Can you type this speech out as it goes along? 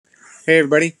Hey,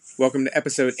 everybody. Welcome to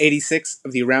episode 86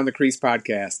 of the Around the Crease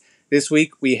podcast. This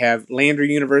week, we have Lander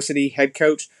University head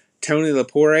coach Tony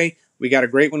Lapore. We got a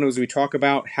great one as we talk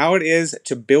about how it is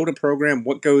to build a program,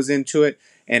 what goes into it,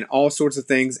 and all sorts of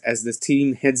things as this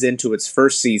team heads into its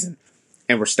first season.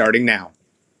 And we're starting now.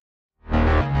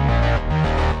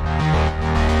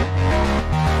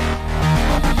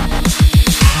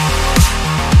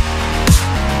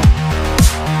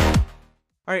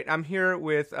 All right, I'm here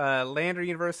with Lander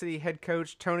University head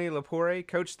coach Tony Lapore.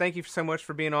 Coach, thank you so much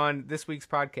for being on this week's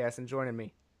podcast and joining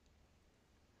me.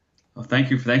 Well,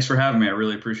 thank you. Thanks for having me. I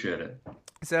really appreciate it.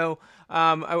 So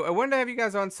I wanted to have you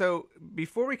guys on. So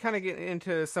before we kind of get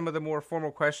into some of the more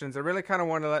formal questions, I really kind of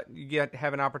want to let you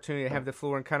have an opportunity to have the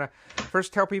floor and kind of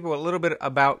first tell people a little bit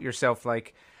about yourself.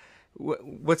 Like,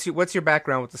 what's your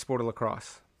background with the sport of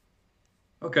lacrosse?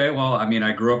 Okay, well, I mean,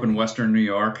 I grew up in Western New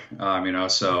York,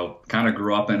 so kind of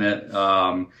grew up in it.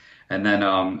 And then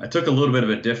I took a little bit of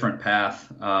a different path.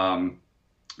 I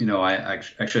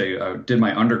actually did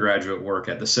my undergraduate work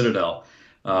at the Citadel.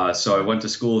 So I went to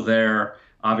school there.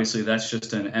 Obviously, that's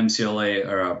just an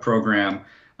MCLA program.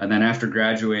 And then after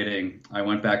graduating, I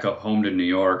went back up home to New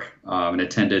York and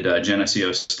attended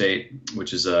Geneseo State,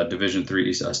 which is a Division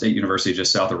III state university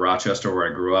just south of Rochester,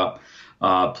 where I grew up.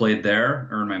 Played there,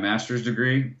 earned my master's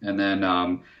degree, and then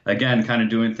again, kind of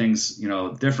doing things,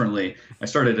 differently. I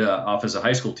started off as a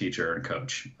high school teacher and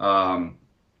coach,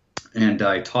 and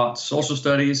I taught social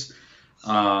studies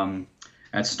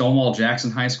at Stonewall Jackson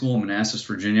High School in Manassas,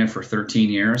 Virginia, for 13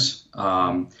 years.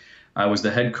 I was the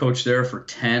head coach there for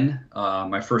 10.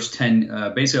 My first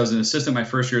 10, basically, I was an assistant my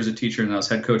first year as a teacher, and I was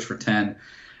head coach for 10.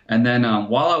 And then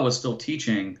while I was still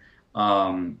teaching,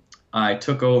 I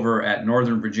took over at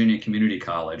Northern Virginia Community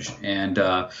College and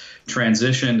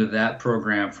transitioned that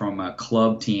program from a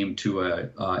club team to a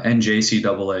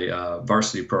NJCAA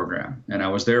varsity program. And I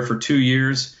was there for 2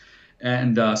 years.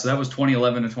 And so that was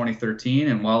 2011 to 2013.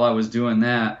 And while I was doing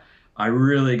that, I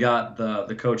really got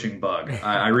the coaching bug.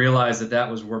 I realized that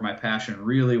was where my passion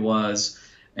really was.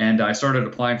 And I started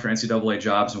applying for NCAA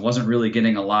jobs and wasn't really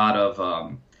getting a lot of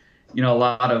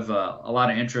a lot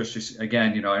of interest. Just,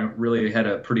 again, I really had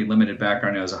a pretty limited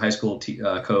background as a high school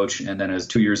coach, and then as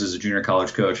 2 years as a junior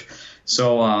college coach.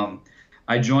 So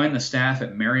I joined the staff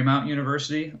at Marymount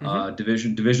University,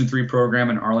 Division III program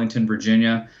in Arlington,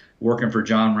 Virginia, working for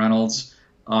John Reynolds,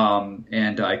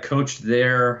 and I coached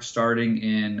there starting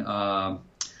in I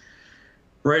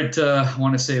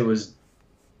want to say it was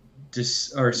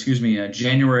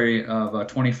January of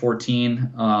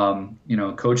 2014,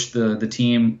 coached the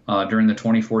team during the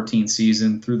 2014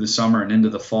 season through the summer and into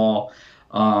the fall.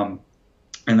 And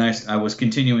I was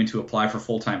continuing to apply for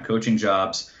full-time coaching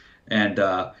jobs and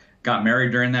got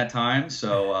married during that time.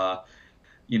 So,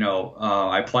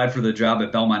 I applied for the job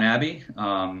at Belmont Abbey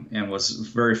and was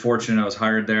very fortunate. I was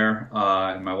hired there.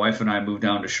 And my wife and I moved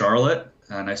down to Charlotte,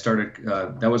 and I started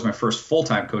that was my first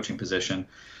full-time coaching position.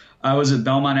 I was at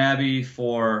Belmont Abbey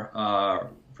from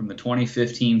the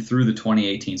 2015 through the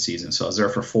 2018 season. So I was there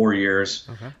for 4 years,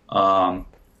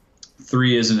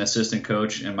 3 as an assistant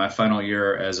coach, and my final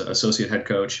year as an associate head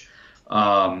coach.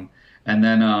 And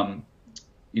then,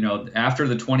 after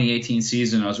the 2018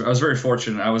 season, I was very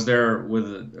fortunate. I was there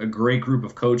with a great group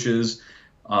of coaches.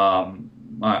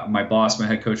 My boss, my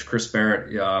head coach, Chris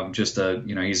Barrett,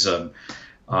 he's a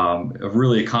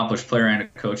really accomplished player and a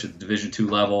coach at the Division II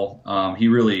level. He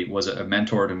really was a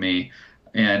mentor to me,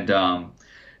 and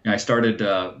I started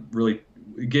really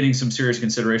getting some serious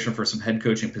consideration for some head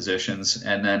coaching positions.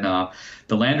 And then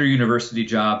the Lander University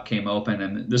job came open,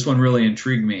 and this one really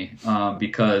intrigued me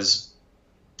because,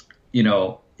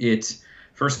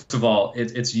 first of all,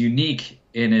 it's unique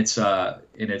in in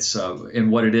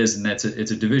what it is, and it's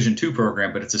a Division II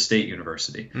program, but it's a state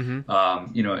university. In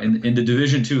the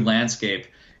Division II landscape,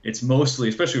 it's mostly,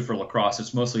 especially for lacrosse,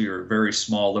 it's mostly your very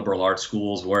small liberal arts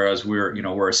schools, whereas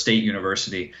we're a state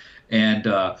university, and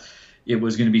it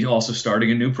was going to be also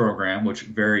starting a new program, which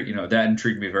that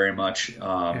intrigued me very much,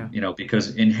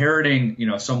 because inheriting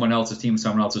someone else's team,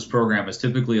 someone else's program is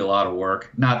typically a lot of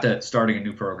work. Not that starting a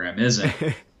new program isn't.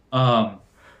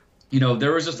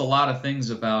 There was just a lot of things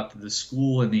about the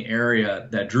school and the area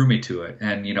that drew me to it.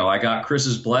 And, I got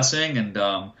Chris's blessing and,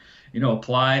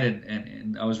 applied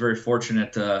and I was very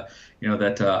fortunate,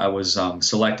 that I was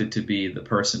selected to be the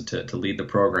person to lead the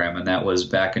program. And that was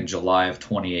back in July of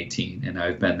 2018. And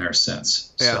I've been there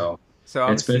since. Yeah. So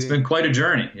It's obviously, been quite a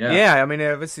journey. Yeah. yeah, I mean, it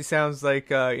obviously sounds like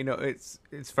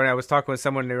it's funny. I was talking with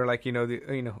someone, and they were like,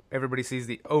 everybody sees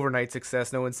the overnight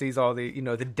success. No one sees all the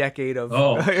the decade of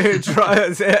Oh,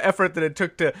 effort that it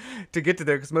took to get to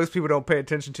there. Because most people don't pay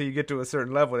attention till you get to a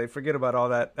certain level. They forget about all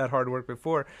that hard work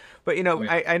before. But oh,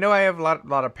 yeah. I know I have a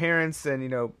lot of parents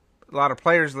and a lot of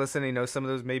players listening. Some of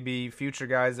those may be future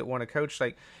guys that want to coach.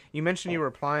 Like you mentioned, you were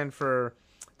applying for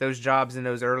those jobs in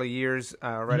those early years,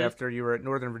 right after you were at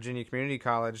Northern Virginia Community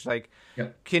College. Like,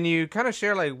 Yep. can you kind of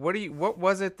share like what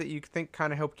was it that you think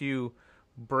kind of helped you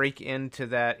break into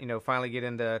that? Finally get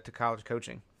into college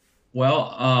coaching.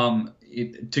 Well,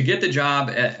 to get the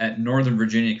job at Northern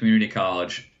Virginia Community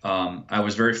College, I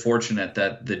was very fortunate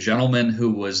that the gentleman who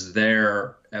was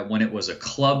there when it was a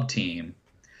club team,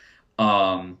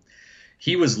 um,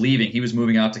 he was leaving. He was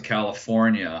moving out to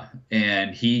California,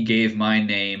 and he gave my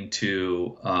name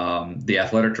to the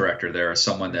athletic director there as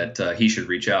someone that he should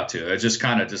reach out to. It just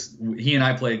kind of just he and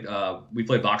I played we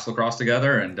played box lacrosse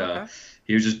together, and Okay.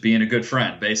 he was just being a good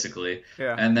friend basically.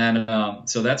 Yeah. And then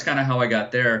so that's kind of how I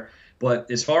got there. But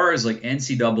as far as like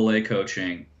NCAA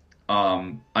coaching,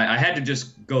 I had to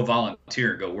just go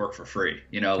volunteer, go work for free.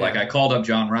 Like Yeah. I called up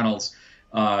John Reynolds,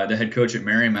 the head coach at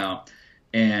Marymount,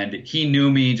 and he knew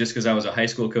me just because I was a high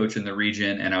school coach in the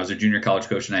region and I was a junior college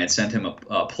coach, and I had sent him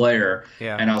a player.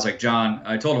 Yeah. And I was like, John,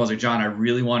 I told him, I was like, John, I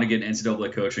really want to get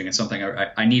NCAA coaching. It's something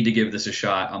I need to give this a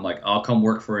shot. I'm like, I'll come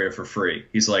work for you for free.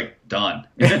 He's like, done.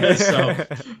 So,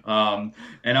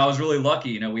 and I was really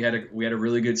lucky. We had a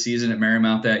really good season at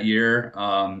Marymount that year.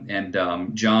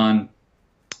 And John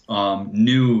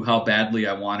knew how badly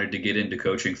I wanted to get into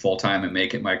coaching full time and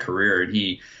make it my career. And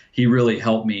he really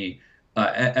helped me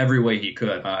every way he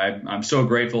could. I'm so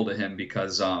grateful to him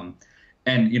because, and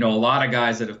a lot of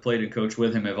guys that have played and coached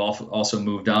with him have also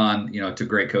moved on, to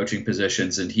great coaching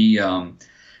positions. And he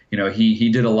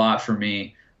did a lot for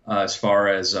me as far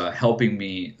as helping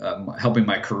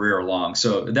my career along.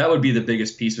 So that would be the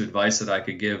biggest piece of advice that I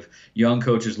could give young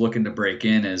coaches looking to break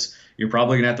in is you're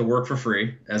probably going to have to work for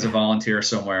free as a volunteer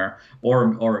somewhere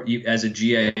or as a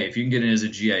GA. If you can get in as a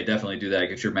GA, definitely do that.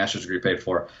 Get your master's degree paid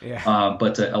for. Yeah.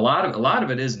 But a lot of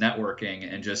it is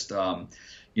networking and just,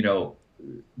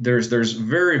 there's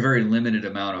very, very limited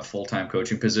amount of full-time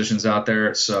coaching positions out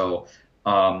there. So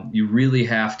you really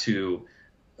have to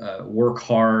work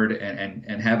hard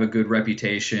and have a good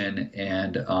reputation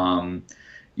and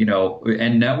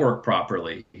and network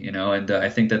properly, and I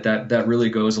think that really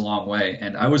goes a long way.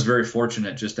 And I was very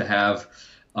fortunate just to have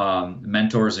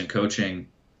mentors in coaching,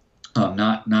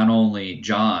 not only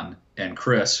John and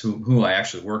Chris, who I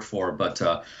actually worked for, but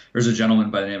there's a gentleman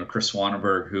by the name of Chris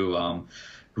Swanenberg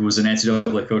who was an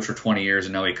NCAA coach for 20 years,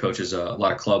 and now he coaches a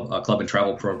lot of club and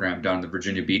travel program down in the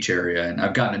Virginia Beach area. And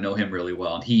I've gotten to know him really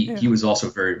well, and he was also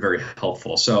very, very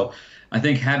helpful. So I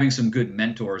think having some good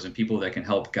mentors and people that can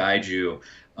help guide you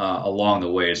along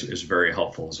the way is very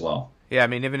helpful as well. Yeah, I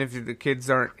mean, even if the kids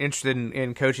aren't interested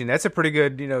in coaching, that's a pretty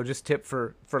good, just tip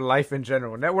for life in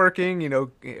general. Networking,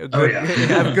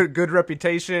 have a good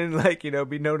reputation, like,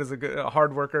 be known as a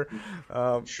hard worker.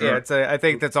 Sure. Yeah, I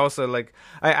think that's also like,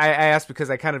 I asked because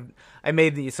I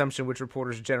made the assumption, which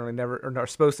reporters generally never are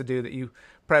supposed to do, that you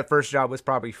first job was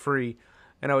probably free.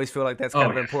 And I always feel like that's kind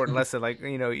of an important lesson. Like,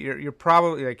 you're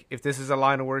probably like, if this is a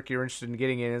line of work you're interested in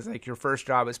getting in, is like your first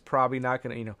job is probably not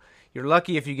going to, you're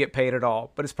lucky if you get paid at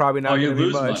all, but it's probably not going to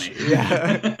be much. Money.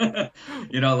 Yeah.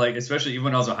 Like, especially even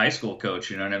when I was a high school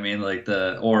coach, you know what I mean? Like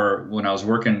or when I was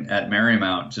working at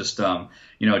Marymount, just,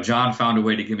 John found a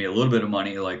way to give me a little bit of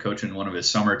money, like coaching one of his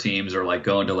summer teams or like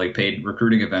going to like paid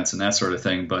recruiting events and that sort of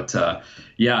thing. But,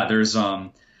 there's,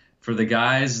 for the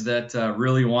guys that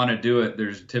really want to do it,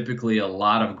 there's typically a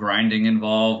lot of grinding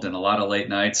involved and a lot of late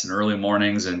nights and early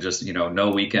mornings and just,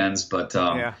 no weekends. But,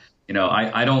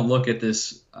 I don't look at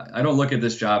this. I don't look at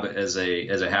this job as a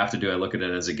have to do. I look at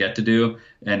it as a get to do.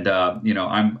 And,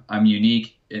 I'm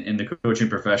unique in the coaching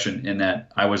profession in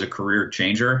that I was a career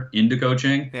changer into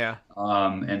coaching. Yeah.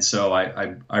 And so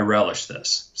I relish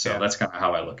this. So that's kind of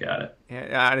how I look at it.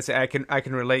 Yeah, honestly, I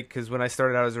can relate because when I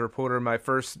started out as a reporter, my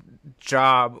first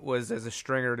job was as a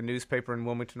stringer at a newspaper in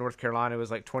Wilmington, North Carolina. It was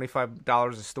like $25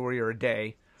 a story or a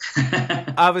day.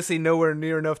 Obviously, nowhere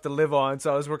near enough to live on.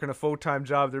 So I was working a full-time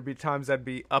job. There'd be times I'd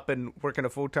be up and working a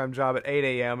full-time job at 8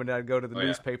 a.m. and I'd go to the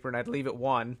newspaper and I'd leave at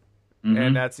 1. Mm-hmm.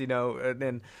 And that's, and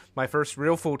then my first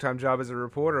real full-time job as a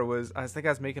reporter was, I think I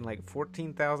was making like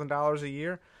 $14,000 a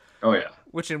year. Oh yeah.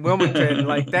 which in Wilmington,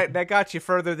 like that got you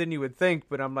further than you would think.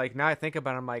 But I'm like, now I think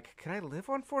about it, I'm like, can I live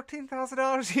on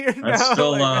 $14,000 here That's now?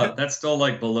 still Like, that's still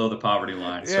like below the poverty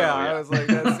line. yeah, So I yeah. was like,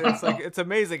 that's it's like it's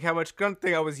amazing how much. Good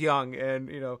thing I was young, and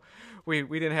we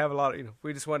didn't have a lot of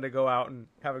we just wanted to go out and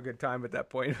have a good time at that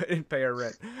point and pay our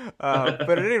rent. But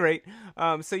at any rate,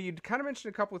 so you kind of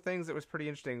mentioned a couple of things that was pretty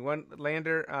interesting. One,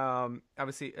 Lander,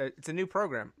 obviously it's a new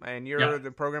program, and you're Yeah.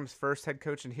 the program's first head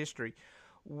coach in history.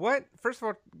 What first of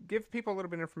all, give people a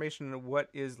little bit of information on what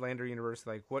is Lander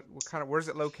University like? What kind of where's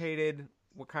it located?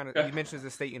 What kind of Yeah. you mentioned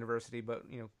it's a state university, but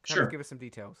kind of Sure. give us some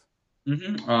details.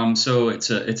 So it's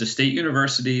a state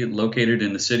university located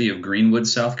in the city of Greenwood,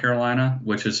 South Carolina,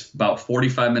 which is about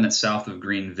 45 minutes south of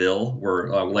Greenville,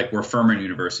 where Furman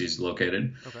University is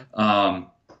located. Okay.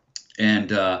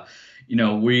 And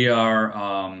we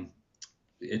are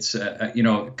it's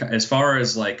as far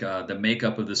as like the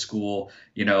makeup of the school,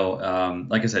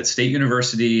 like I said, state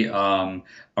university, a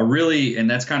really, and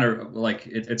that's kind of like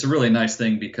it's a really nice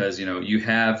thing because you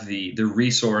have the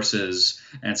resources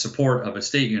and support of a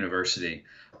state university.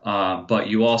 But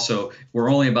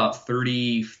we're only about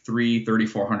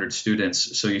 3,400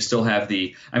 students. So you still have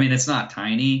I mean, it's not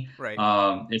tiny. Right.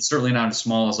 It's certainly not as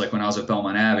small as like when I was at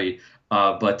Belmont Abbey.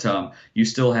 But you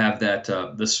still have that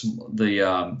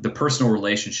the personal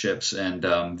relationships and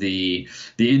the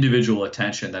individual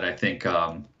attention that I think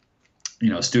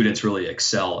students really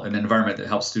excel, an environment that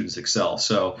helps students excel.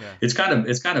 So Yeah. it's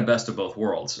kind of best of both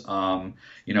worlds. So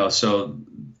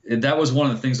that was one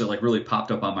of the things that like really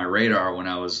popped up on my radar when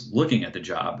I was looking at the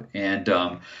job, and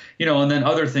and then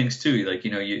other things too. Like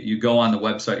you go on the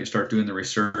website, you start doing the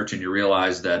research, and you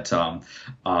realize that a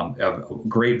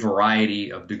great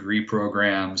variety of degree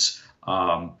programs,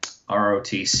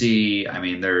 ROTC. I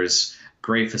mean, there's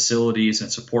great facilities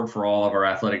and support for all of our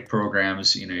athletic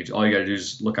programs. All you got to do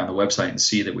is look on the website and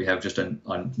see that we have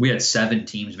we had 7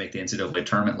 teams make the NCAA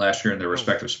tournament last year in their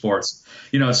respective sports.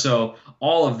 So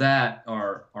all of that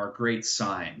are great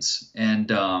signs. And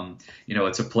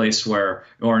it's a place or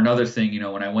another thing,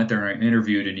 when I went there and I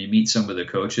interviewed, and you meet some of the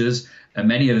coaches, and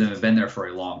many of them have been there for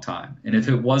a long time. And if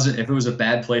it was a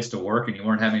bad place to work and you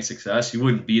weren't having success, you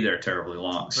wouldn't be there terribly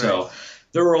long. Right. So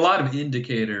there were a lot of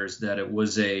indicators that it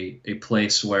was a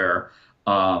place where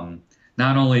not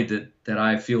only that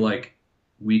I feel like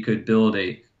we could build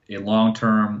a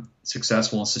long-term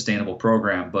successful and sustainable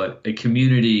program, but a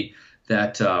community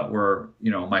that where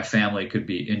my family could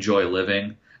enjoy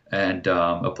living, and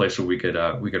a place where we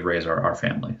could raise our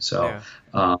family. So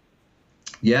I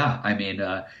mean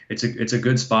it's a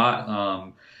good spot.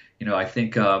 I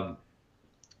think.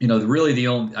 Really the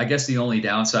only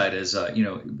downside is,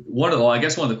 one of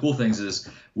the cool things is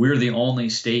we're the only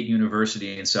state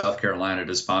university in South Carolina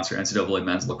to sponsor NCAA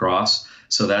men's lacrosse.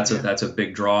 So that's a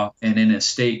big draw. And in a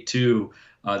state too,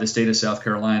 the state of South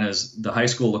Carolina's, the high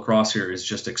school lacrosse here is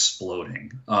just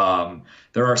exploding.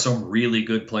 There are some really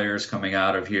good players coming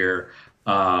out of here.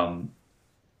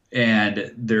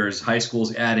 And there's high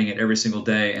schools adding it every single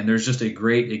day, and there's just a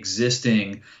great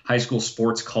existing high school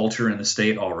sports culture in the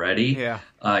state already. Yeah.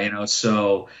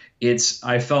 So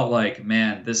I felt like,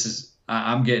 man,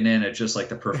 I'm getting in at just like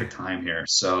the perfect time here.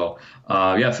 So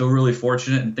I feel really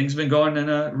fortunate, and things have been going in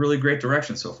a really great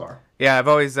direction so far. Yeah, I've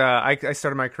always I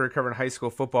started my career covering high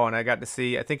school football, and I got to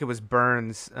see, I think it was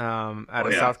Burns out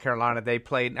of South Carolina. They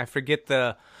played, I forget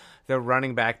the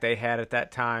running back they had at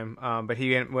that time, but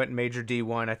he went major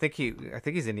D1. I think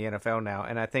he's in the NFL now,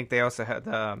 and I think they also had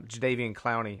Jadeveon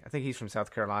Clowney. I think he's from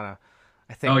South Carolina.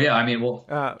 I think. Oh yeah, I mean,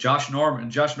 Josh Norman,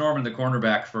 the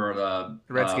cornerback for the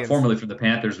Redskins, formerly from the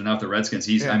Panthers, but now the Redskins.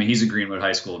 He's a Greenwood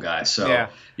High School guy. So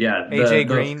yeah, AJ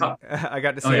Green. I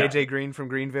got to see AJ Green from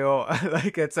Greenville.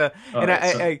 Like it's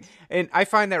and I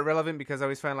find that relevant because I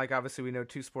always find, like, obviously we know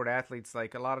two sport athletes.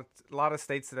 Like a lot of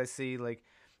states that I see, like,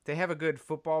 they have a good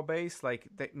football base. Like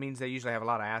that means they usually have a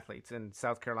lot of athletes, and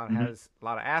South Carolina has a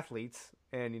lot of athletes,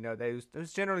 and those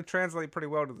generally translate pretty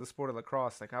well to the sport of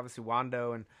lacrosse. Like obviously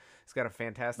Wando, and it's got a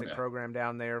fantastic program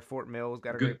down there. Fort Mill's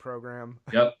got a great program.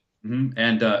 Yep. Mm-hmm.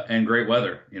 And great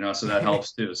weather, so that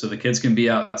helps too. So the kids can be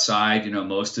outside,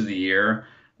 most of the year.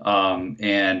 And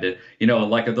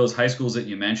like at those high schools that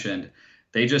you mentioned,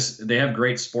 they have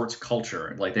great sports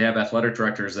culture. Like they have athletic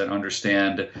directors that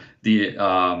understand it's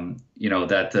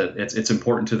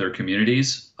important to their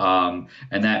communities. And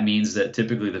that means that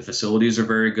typically the facilities are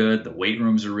very good. The weight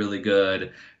rooms are really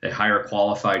good. They hire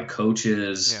qualified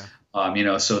coaches. Yeah.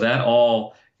 So that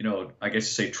all, I guess you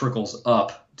say trickles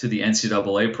up to the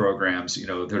NCAA programs, that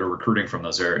are recruiting from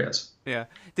those areas. Yeah.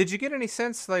 Did you get any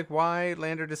sense like why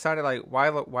Lander decided, like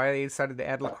why they decided to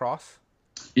add lacrosse?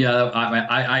 Yeah,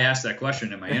 I asked that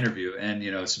question in my interview, and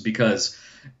it's because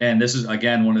and this is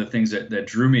again one of the things that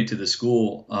drew me to the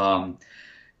school.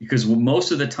 Because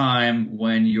most of the time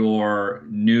when you're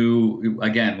new,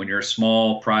 again, when you're a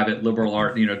small private liberal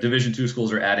art, Division II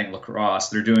schools are adding lacrosse.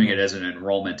 They're doing it as an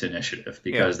enrollment initiative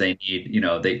because they need,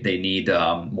 they need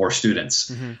more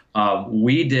students.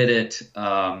 We did it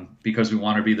because we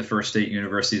want to be the first state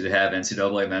university to have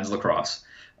NCAA men's lacrosse.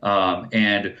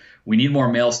 And we need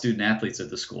more male student athletes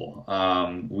at the school.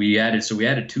 We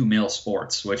added 2 male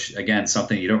sports, which again,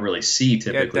 something you don't really see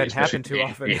typically. Yeah, that happen too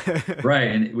often. Right.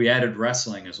 And we added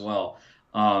wrestling as well.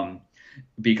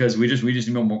 Because we just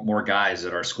need more guys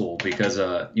at our school because,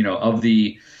 of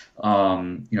the,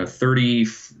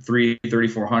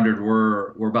 3,400,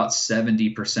 we're about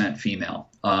 70% female.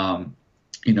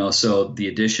 So the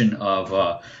addition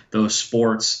of those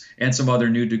sports and some other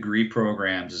new degree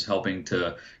programs is helping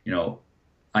to,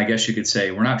 I guess you could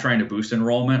say we're not trying to boost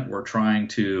enrollment. We're trying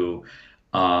to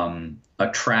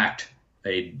attract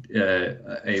a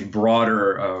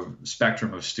broader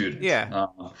spectrum of students. Yeah.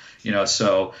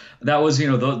 So that was,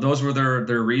 those were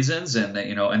their reasons. And,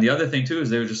 and the other thing too, is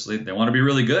they want to be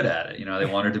really good at it. They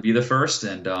wanted to be the first,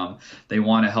 and they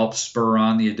want to help spur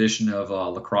on the addition of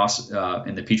lacrosse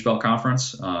in the Peach Belt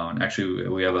Conference. And actually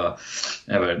we have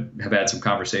had some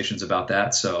conversations about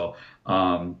that. So,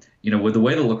 with the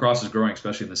way the lacrosse is growing,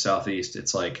 especially in the Southeast,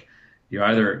 it's like, you're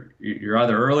either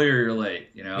early or you're late,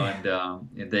 and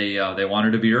they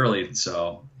wanted to be early,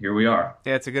 so here we are.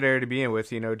 Yeah, it's a good area to be in with,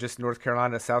 just North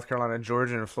Carolina, South Carolina,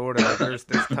 Georgia, and Florida. Like, there's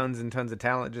tons and tons of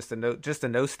talent just in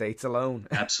those states alone.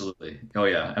 Absolutely. Oh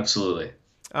yeah, absolutely.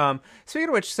 Speaking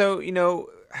of which, so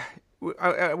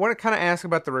I want to kind of ask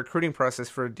about the recruiting process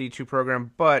for a D2 program,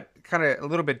 but kind of a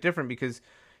little bit different because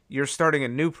you're starting a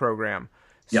new program.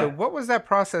 So what was that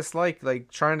process like? Like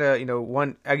trying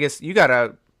to, I guess you got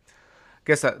a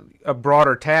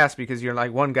broader task because you're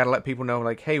like, got to let people know,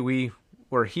 like, hey,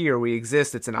 we're here, we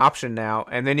exist, it's an option now,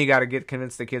 and then you got to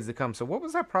convince the kids to come. So what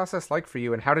was that process like for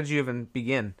you, and how did you even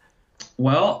begin?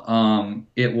 Well,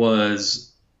 it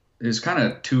was kind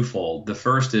of twofold. The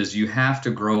first is you have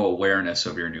to grow awareness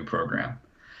of your new program.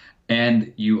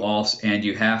 And you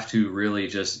have to really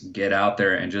just get out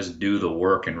there and just do the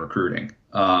work in recruiting.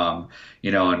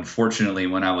 And fortunately,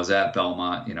 when I was at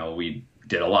Belmont, we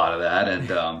did a lot of that.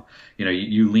 And,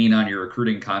 you lean on your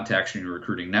recruiting contacts and your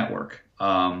recruiting network.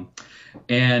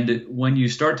 And when you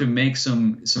start to make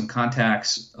some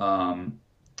contacts and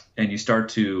you start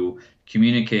to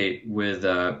communicate with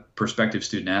prospective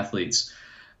student athletes,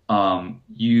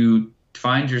 you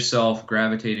find yourself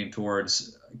gravitating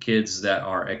towards kids that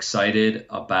are excited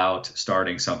about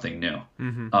starting something new.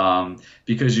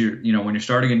 Because when you're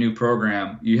starting a new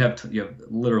program, you have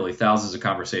literally thousands of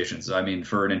conversations. I mean,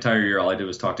 for an entire year, all I did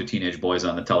was talk to teenage boys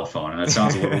on the telephone, and that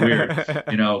sounds a little weird, but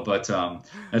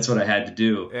that's what I had to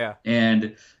do. Yeah.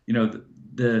 And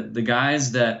the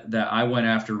guys that I went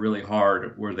after really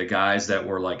hard were the guys that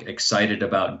were like excited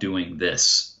about doing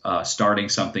this, starting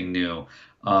something new.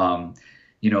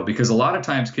 Because a lot of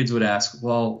times kids would ask,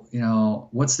 well,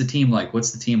 what's the team like?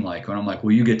 What's the team like? And I'm like,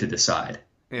 well, you get to decide.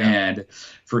 Yeah. And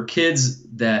for kids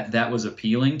that was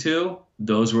appealing to,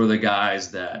 those were the guys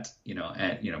that,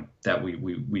 that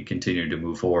we continued to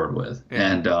move forward with.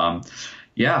 Yeah.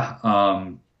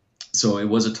 And, so it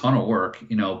was a ton of work,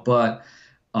 but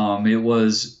it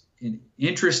was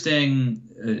interesting.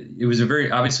 It was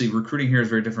obviously recruiting here is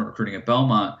very different recruiting at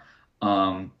Belmont.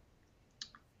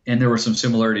 And there were some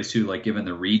similarities too, like given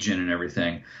the region and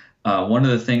everything. One of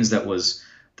the things that was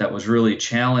really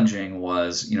challenging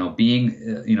was,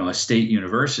 being, a state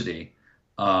university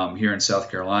here in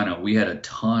South Carolina, we had a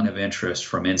ton of interest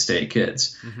from in-state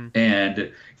kids.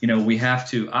 And, we have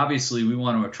to, obviously we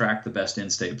want to attract the best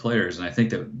in-state players. And I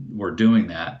think that we're doing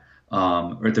that.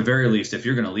 Or at the very least, if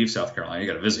you're going to leave South Carolina, you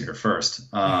got to visit here first.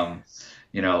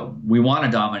 We want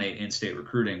to dominate in-state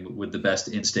recruiting with the best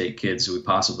in-state kids we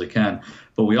possibly can,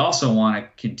 but we also want to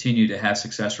continue to have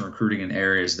success in recruiting in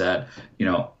areas that,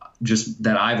 just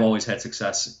that I've always had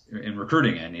success in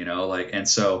recruiting in, and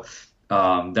so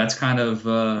that's kind of,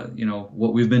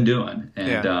 what we've been doing.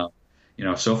 And,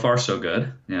 so far so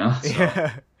good. So.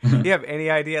 Yeah. Do you have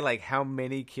any idea like how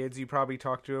many kids you probably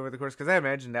talked to over the course? Because I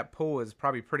imagine that pool is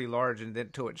probably pretty large, and then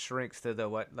until it shrinks to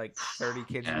the 30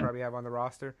 kids you probably have on the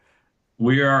roster.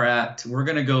 We're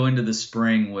going to go into the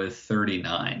spring with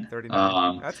 39.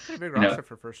 39. That's a pretty big roster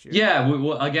for first year.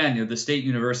 Yeah. Again, the state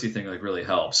university thing really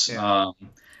helps. Yeah.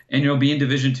 And being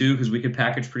Division II, because we could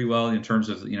package pretty well in terms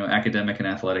of academic and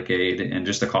athletic aid, and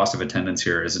just the cost of attendance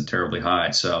here isn't terribly high.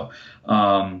 So,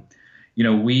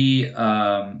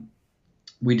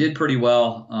 we did pretty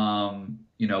well.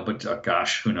 But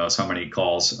gosh, who knows how many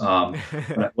calls.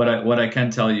 What I can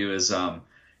tell you is.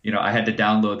 I had to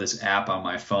download this app on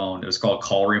my phone. It was called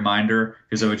Call Reminder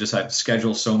because I would just have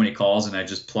schedule so many calls, and I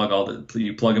just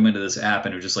you plug them into this app,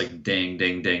 and it would just like ding,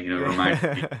 ding, ding, remind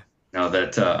me,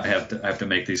 that I have to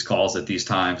make these calls at these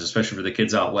times, especially for the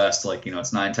kids out west. Like,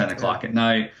 it's 9, 10 o'clock at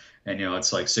night, and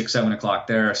it's like 6, 7 o'clock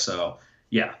there. So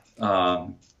yeah, a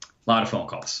lot of phone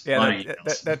calls. Yeah, a lot of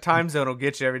emails. That time zone will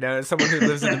get you every now and then. Someone who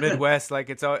lives in the Midwest,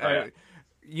 like it's all. Oh,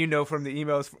 From the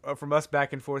emails from us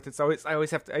back and forth,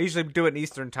 I usually do it in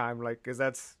Eastern time, like, because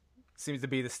that's seems to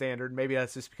be the standard. Maybe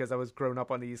that's just because I was grown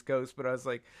up on the East Coast, but I was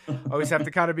like, I always have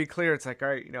to kind of be clear. It's like, all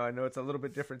right, I know it's a little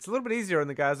bit different. It's a little bit easier on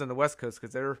the guys on the West Coast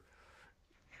because they're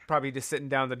probably just sitting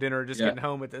down to dinner, just getting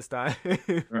home at this time.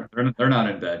 They're not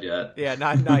in bed yet. Yeah,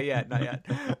 not yet, not yet.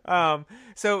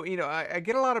 So I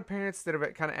get a lot of parents that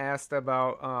have kind of asked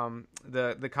about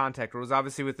the contact rules.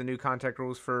 Obviously, with the new contact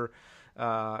rules for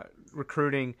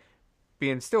recruiting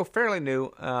being still fairly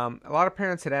new, a lot of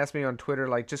parents had asked me on Twitter,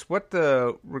 like, just what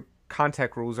the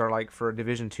contact rules are like for a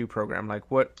Division II program.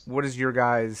 Like, what is your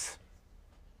guys'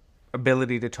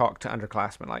 ability to talk to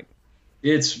underclassmen like?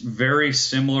 It's very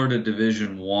similar to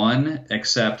Division I,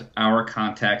 except our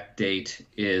contact date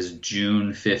is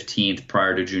June 15th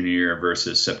prior to junior year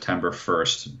versus September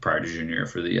 1st prior to junior year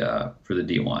for the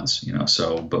D1s.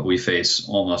 So, but we face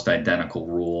almost identical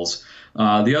rules.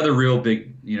 The other real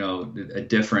big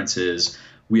difference is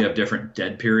we have different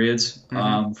dead periods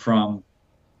from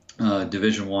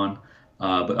Division I,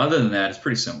 but other than that, it's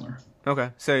pretty similar.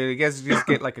 Okay, so you guys just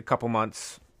get like a couple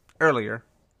months earlier,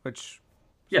 which.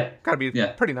 Yeah, gotta be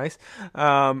pretty nice.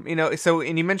 So,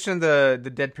 and you mentioned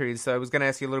the dead periods. So I was gonna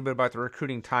ask you a little bit about the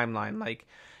recruiting timeline.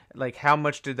 Like how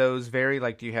much do those vary?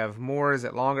 Like, do you have more? Is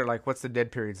it longer? Like, what's the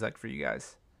dead periods like for you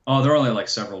guys? Oh, they're only like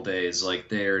several days. Like,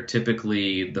 they're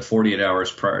typically the 48 hours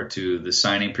prior to the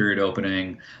signing period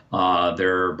opening.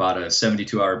 They're about a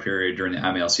 72-hour period during the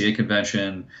IMLCA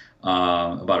convention.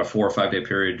 About a 4 or 5 day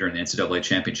period during the NCAA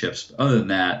championships. Other than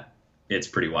that, it's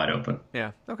pretty wide open.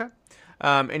 Yeah. Okay.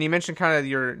 And you mentioned kind of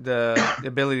the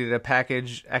ability to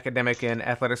package academic and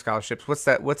athletic scholarships. What's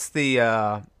that? What's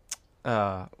that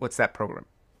program?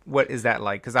 What is that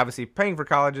like? Because obviously paying for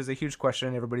college is a huge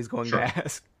question everybody's going to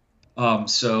ask.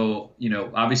 So,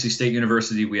 obviously State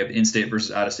University, we have in-state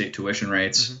versus out-of-state tuition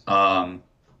rates. And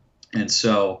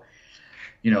so,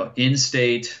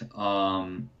 in-state,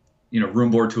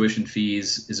 room board tuition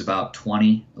fees is about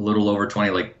a little over 20,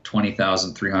 like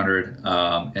 20,300.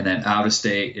 And then out of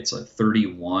state, it's like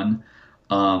 31.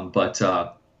 But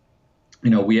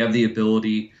we have the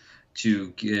ability to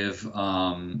give,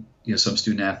 some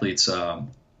student athletes,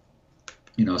 some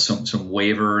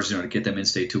waivers, to get them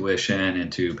in-state tuition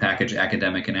and to package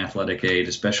academic and athletic aid,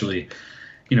 especially,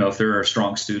 if they're a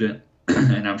strong student.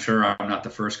 And I'm sure I'm not the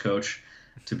first coach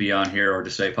to be on here or to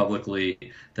say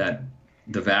publicly that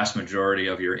the vast majority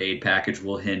of your aid package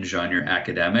will hinge on your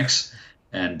academics,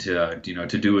 and to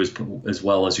do as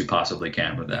well as you possibly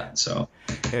can with that. So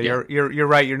yeah. You're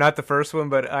right. You're not the first one,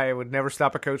 but I would never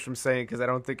stop a coach from saying, because I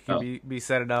don't think it can be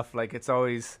said enough. Like, it's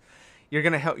always you're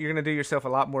gonna do yourself a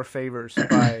lot more favors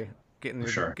by getting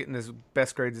as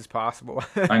best grades as possible.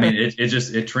 I mean,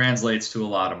 it translates to a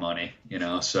lot of money,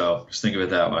 so just think of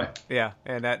it that way. Yeah.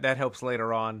 And that helps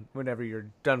later on whenever you're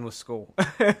done with school.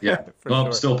 Yeah.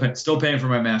 Well, sure. still paying for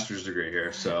my master's degree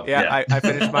here. So yeah. I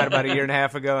finished mine about a year and a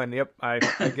half ago, and yep, I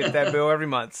get that bill every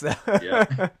month. So. Yeah.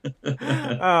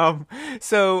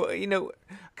 So,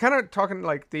 kind of talking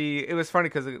like it was funny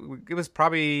because it was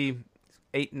probably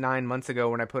 8-9 months ago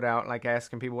when I put out, like,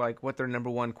 asking people like what their number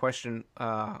one question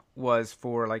was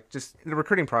for, like, just the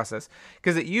recruiting process,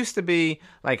 because it used to be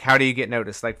like, how do you get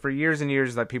noticed? Like, for years and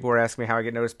years, like, people were asking me how I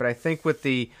get noticed, but I think with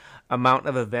the amount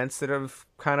of events that have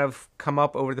kind of come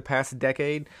up over the past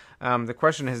decade, the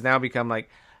question has now become like,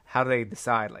 how do they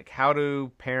decide? Like, how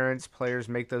do parents, players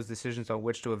make those decisions on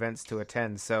which events to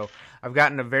attend? So I've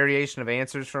gotten a variation of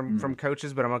answers from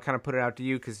coaches, but I'm gonna kind of put it out to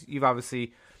you because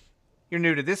you're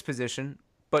new to this position,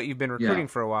 but you've been recruiting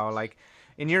for a while. Like,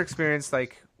 in your experience,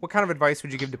 like, what kind of advice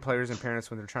would you give to players and parents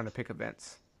when they're trying to pick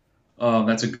events?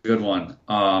 That's a good one,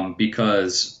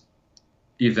 because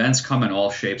events come in all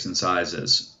shapes and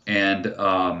sizes,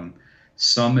 and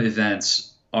some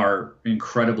events are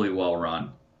incredibly well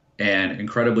run and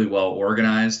incredibly well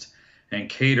organized and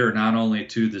cater not only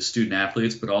to the student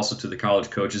athletes but also to the college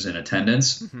coaches in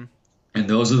attendance. And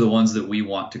those are the ones that we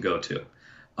want to go to.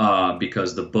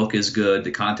 because the book is good,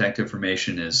 the contact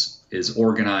information is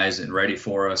organized and ready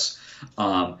for us.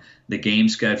 The game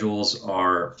schedules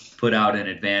are put out in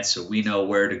advance so we know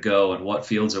where to go and what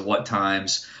fields at what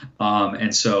times.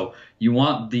 And so you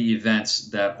want the events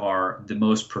that are the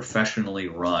most professionally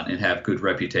run and have good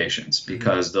reputations,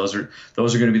 because those are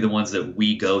going to be the ones that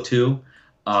we go to.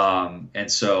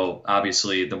 And so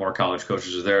obviously the more college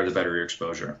coaches are there, the better your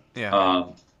exposure. Yeah.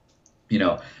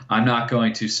 I'm not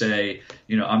going to say,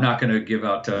 I'm not going to give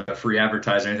out free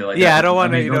advertising or anything like that. Yeah, I don't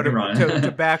want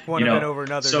to back one event over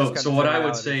another. So what I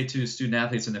would say to student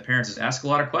athletes and their parents is ask a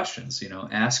lot of questions.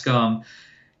 Ask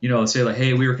say like,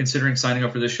 hey, we were considering signing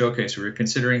up for this showcase. We were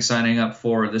considering signing up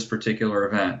for this particular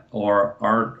event, or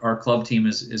our club team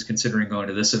is considering going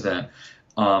to this event.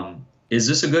 Is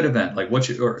this a good event? Like,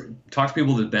 or talk to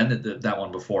people that've been at that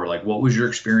one before. Like, what was your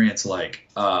experience like?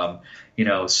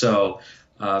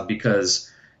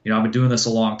 Because I've been doing this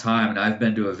a long time, and I've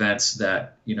been to events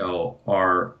that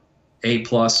are A+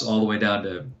 all the way down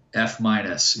to F-,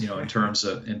 in terms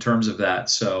of that.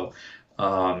 So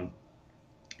I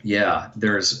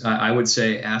would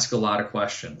say ask a lot of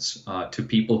questions to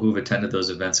people who've attended those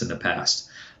events in the past.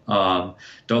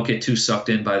 Don't get too sucked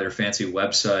in by their fancy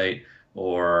website,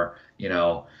 or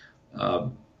I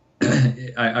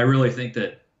really think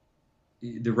that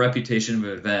the reputation of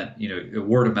an event,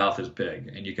 word of mouth is big,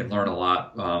 and you can learn a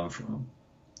lot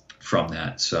from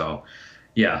that. So,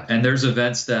 yeah. And there's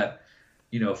events that,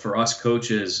 for us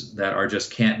coaches that are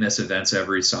just can't miss events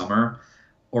every summer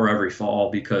or every fall,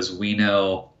 because we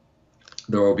know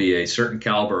there will be a certain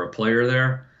caliber of player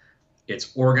there.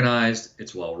 It's organized,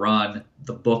 it's well run,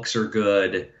 the books are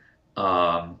good.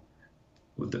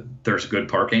 There's good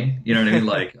parking, you know what I mean?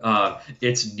 Like,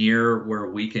 it's near where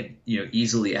we can,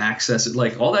 easily access it.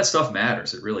 Like, all that stuff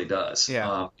matters. It really does.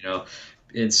 Yeah.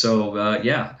 And so,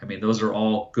 I mean, those are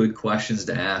all good questions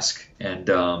to ask. And,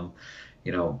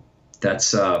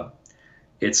 that's,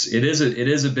 it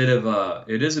is a bit of a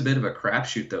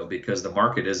crapshoot though, because the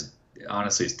market is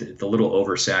honestly, it's a little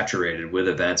oversaturated with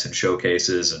events and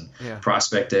showcases and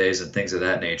prospect days and things of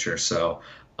that nature. So,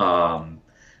 I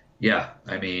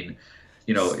mean,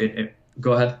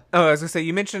 go ahead. Oh, I was gonna say,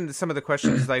 you mentioned some of the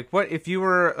questions, like, what if you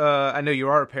were, I know you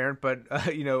are a parent, but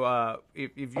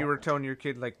if you were telling your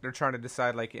kid, like, they're trying to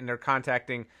decide, like, and they're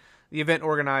contacting the event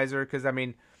organizer, because I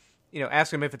mean,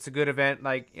 ask them if it's a good event.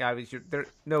 Like, obviously,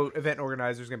 no event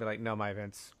organizer is gonna be like, no, my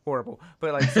event's horrible.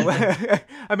 But like, so,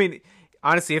 I mean,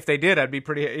 honestly, if they did, I'd be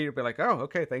you'd be like, oh,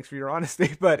 okay, thanks for your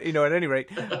honesty. But at any rate,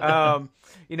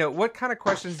 what kind of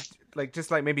questions? Like,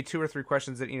 just like maybe 2 or 3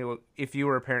 questions that, if you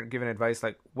were a parent giving advice,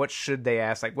 like, what should they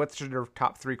ask? Like, what should their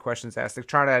top 3 questions ask? They're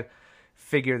trying to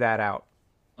figure that out.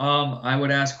 I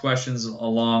would ask questions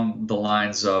along the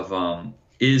lines of,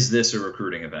 is this a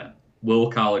recruiting event?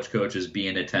 Will college coaches be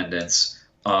in attendance?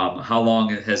 How long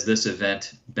has this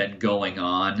event been going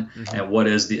on? Mm-hmm. And what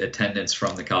is the attendance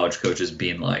from the college coaches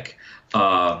being like?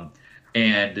 And,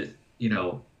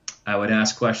 I would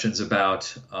ask questions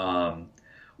about,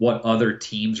 what other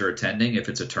teams are attending if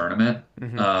it's a tournament,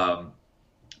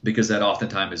 because that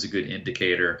oftentimes is a good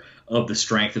indicator of the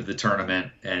strength of the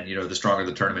tournament. And, the stronger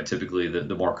the tournament, typically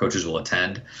the more coaches will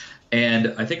attend.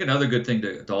 And I think another good thing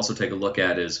to also take a look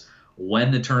at is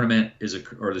when the tournament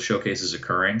or the showcase is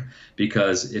occurring,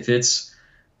 because if it's,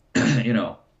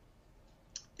 if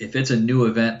it's a new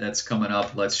event that's coming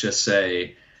up, let's just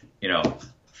say,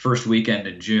 first weekend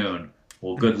in June,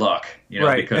 well, good luck,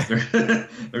 right. Because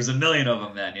there's a million of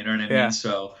them then, you know what I mean? Yeah.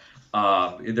 So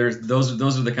those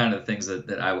are the kind of things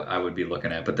that I would be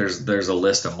looking at. But there's a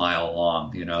list a mile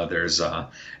long,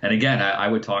 and again, I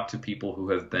would talk to people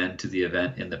who have been to the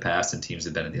event in the past and teams that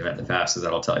have been in the event in the past, so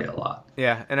that'll tell you a lot.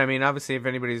 Yeah, and I mean, obviously, if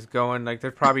anybody's going, like,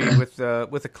 they're probably with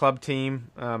a club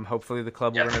team. Hopefully, the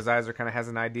club organizer kind of has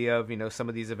an idea of some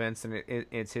of these events and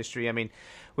its history. I mean,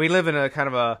 we live in we're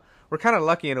kind of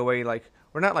lucky in a way, like.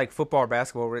 We're not like football or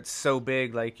basketball where it's so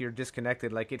big, like you're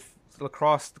disconnected. Like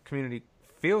lacrosse community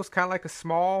feels kind of like a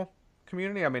small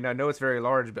community. I mean, I know it's very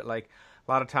large, but like a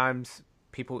lot of times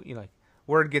people, like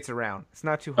word gets around. It's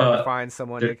not too hard to find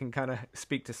someone that can kind of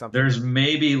speak to something. There's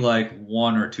maybe like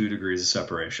 1 or 2 degrees of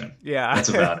separation. Yeah. That's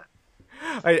about it.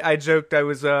 I joked I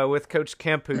was with Coach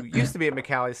Kemp, who used to be at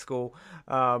McCallie School.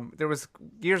 There was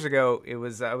years ago.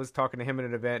 I was talking to him at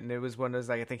an event, and it was one of those,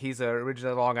 like, I think he's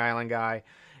originally a Long Island guy.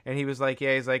 And he was like,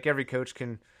 he's like, every coach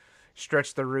can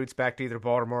stretch their roots back to either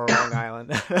Baltimore or Long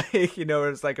Island.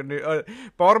 It's like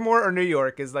Baltimore or New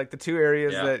York is like the 2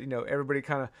 areas that, everybody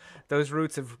kind of, those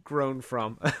roots have grown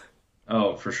from.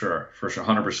 Oh, for sure,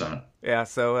 100%. Yeah,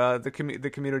 so the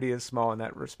community is small in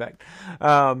that respect.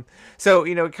 So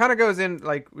it kind of goes in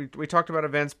like we talked about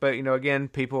events, but again,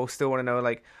 people still want to know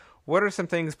like what are some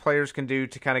things players can do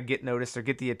to kind of get noticed or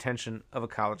get the attention of a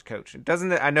college coach. It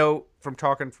doesn't I know from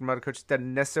talking from other coaches, it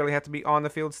doesn't necessarily have to be on the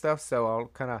field stuff. So I'll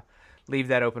kind of leave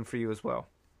that open for you as well.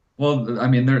 Well, I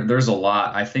mean, there's a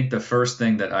lot. I think the first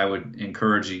thing that I would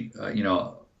encourage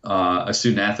a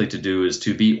student athlete to do is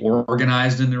to be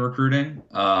organized in the recruiting.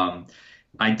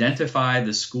 Identify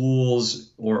the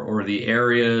schools or the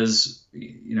areas,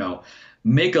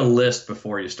 make a list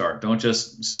before you start. Don't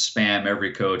just spam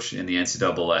every coach in the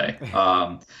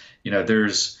NCAA.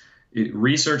 There's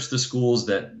research the schools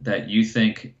that you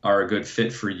think are a good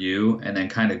fit for you, and then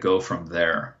kind of go from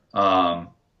there.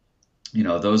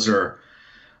 Those are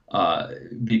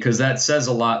because that says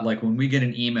a lot. Like when we get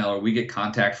an email or we get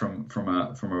contact from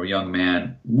a young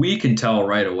man, we can tell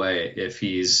right away if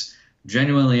he's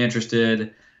genuinely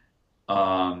interested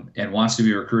and wants to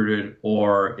be recruited,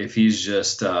 or if he's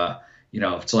just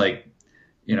it's like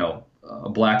a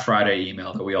Black Friday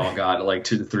email that we all got like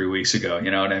 2 to 3 weeks ago.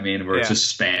 You know what I mean? Where it's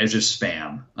just spam. It's just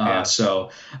spam.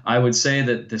 So I would say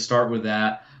that to start with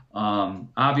that.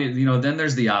 Obvious. Then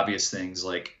there's the obvious things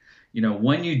like.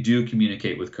 When you do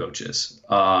communicate with coaches,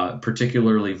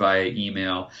 particularly via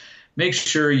email, make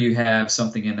sure you have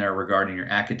something in there regarding your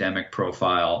academic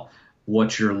profile,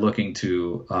 what you're looking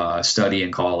to study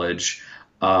in college,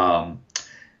 some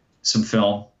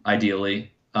film,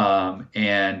 ideally,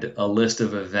 and a list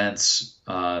of events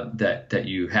that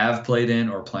you have played in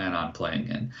or plan on playing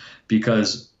in.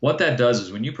 Because what that does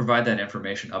is when you provide that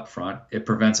information up front, it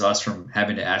prevents us from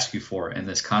having to ask you for it in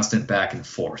this constant back and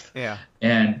forth. Yeah.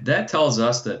 And that tells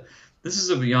us that this is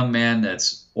a young man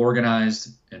that's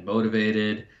organized and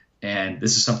motivated, and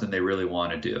this is something they really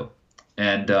want to do.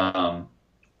 And,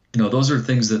 those are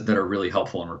things that are really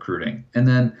helpful in recruiting. And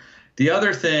then the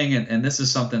other thing, and this is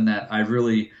something that I've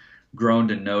really grown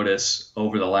to notice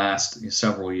over the last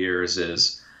several years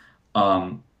is,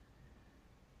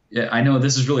 I know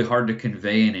this is really hard to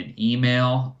convey in an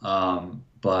email,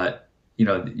 but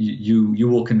you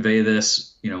will convey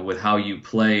this, with how you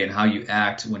play and how you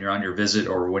act when you're on your visit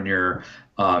or when you're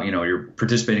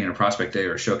participating in a prospect day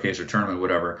or a showcase or tournament,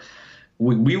 whatever.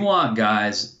 We want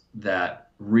guys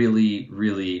that really,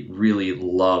 really, really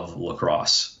love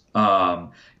lacrosse.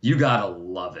 You gotta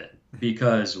love it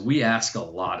because we ask a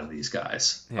lot of these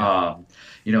guys. Yeah.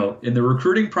 In the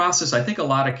recruiting process, I think a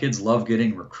lot of kids love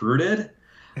getting recruited.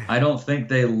 I don't think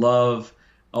they love,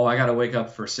 I got to wake up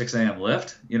for 6 a.m.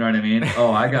 lift. You know what I mean?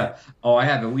 I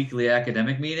have a weekly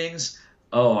academic meetings.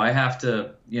 I have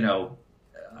to,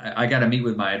 I got to meet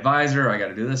with my advisor. I got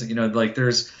to do this.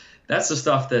 That's the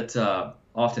stuff that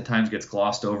oftentimes gets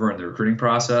glossed over in the recruiting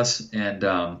process. And,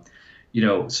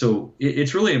 so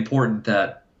it's really important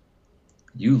that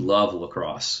you love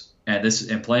lacrosse.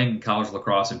 And playing college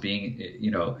lacrosse and being,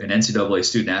 an NCAA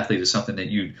student athlete is something that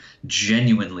you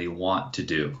genuinely want to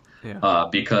do,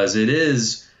 because it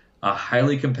is a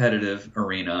highly competitive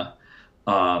arena,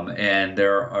 and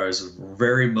there are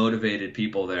very motivated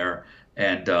people there,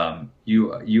 and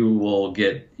you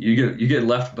get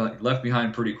left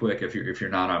behind pretty quick if you're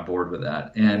not on board with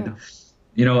that. And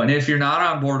and if you're not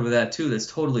on board with that too, that's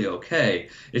totally okay.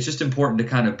 It's just important to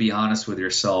kind of be honest with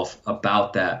yourself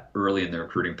about that early in the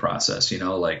recruiting process.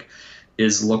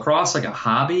 Is lacrosse like a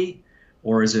hobby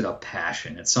or is it a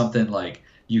passion? It's something like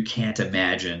you can't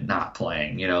imagine not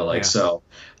playing, so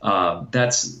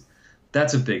that's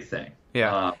a big thing.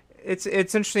 Yeah. It's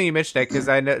interesting you mentioned that because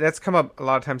I know that's come up a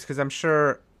lot of times because I'm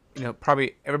sure,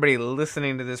 probably everybody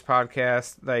listening to this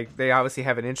podcast, like they obviously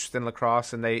have an interest in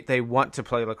lacrosse and they want to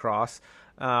play lacrosse.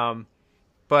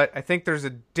 But I think there's a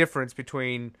difference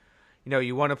between,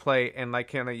 you want to play and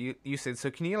like kind of you said.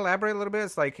 So can you elaborate a little bit?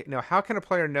 It's like, how can a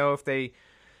player know if they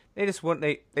just want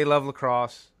they love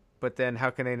lacrosse, but then how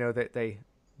can they know that they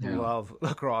love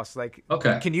lacrosse? Like,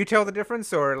 okay, can you tell the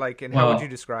difference or like, and how would you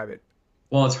describe it?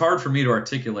 Well, it's hard for me to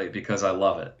articulate because I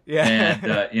love it. Yeah. And,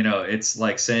 it's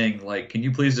like saying, like, can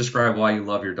you please describe why you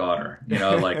love your daughter?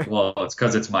 Well, it's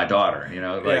because it's my daughter,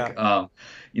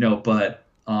 but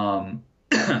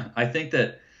I think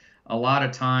that a lot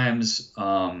of times,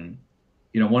 one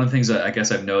of the things that I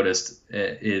guess I've noticed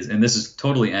is, and this is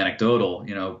totally anecdotal,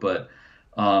 but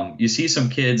you see some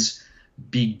kids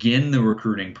begin the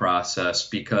recruiting process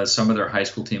because some of their high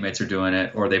school teammates are doing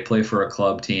it, or they play for a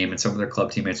club team and some of their club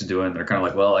teammates are doing it. And they're kind of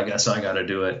like, well, I guess I got to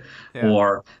do it. Yeah.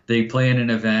 Or they play in an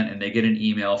event and they get an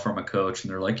email from a coach and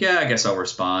they're like, yeah, I guess I'll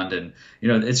respond. And,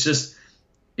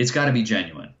 it's got to be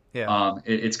genuine. Yeah.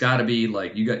 It's got to be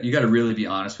like, you got to really be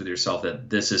honest with yourself that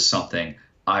this is something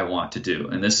I want to do.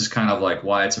 And this is kind of like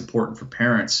why it's important for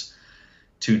parents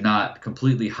to not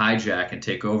completely hijack and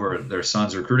take over their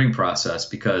son's recruiting process,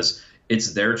 because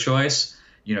it's their choice.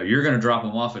 You're going to drop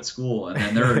them off at school, and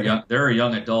then they're a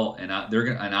young adult, and I'm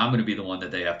going to be the one that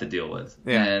they have to deal with.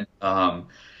 Yeah. And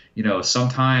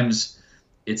sometimes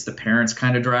it's the parents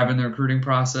kind of driving the recruiting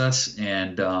process,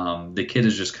 and the kid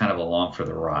is just kind of along for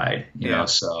the ride.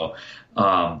 So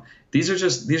these are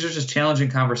just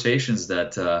challenging conversations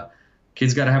that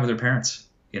kids got to have with their parents.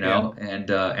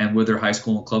 And with their high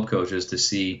school and club coaches to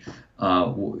see,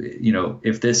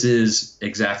 if this is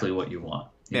exactly what you want.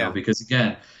 Because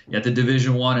again, at the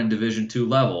Division I and Division II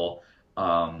level,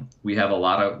 we have a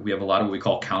lot of what we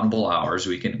call countable hours.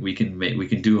 We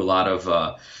can do a lot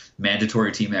of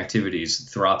mandatory team activities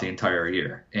throughout the entire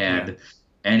year, and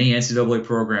any NCAA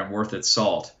program worth its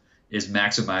salt is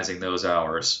maximizing those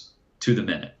hours to the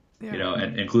minute.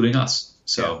 And including us.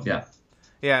 So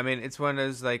Yeah, I mean, it's one of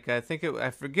those, like, I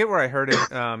forget where I heard it.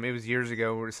 It was years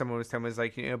ago where someone was telling me,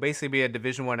 like, basically be a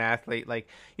Division I athlete. Like,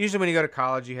 usually when you go to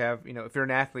college, you have, if you're an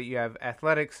athlete, you have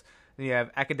athletics, and you have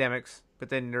academics, but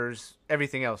then there's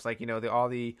everything else, like, all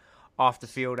the off the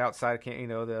field, outside,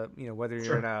 whether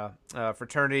you're in a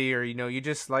fraternity or, you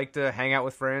just like to hang out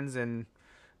with friends and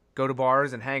go to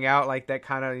bars and hang out, like that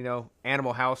kind of,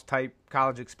 Animal House type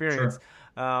college experience.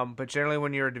 Sure. But generally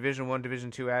when you're a Division I,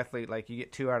 Division II athlete, like, you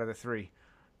get 2 out of the 3.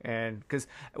 And because,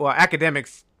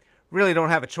 academics really don't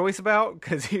have a choice about,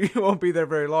 because you won't be there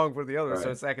very long for the others. Right. So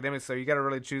it's academics. So you got to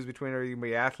really choose between whether you can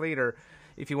be an athlete or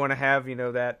if you want to have,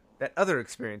 that other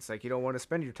experience. Like, you don't want to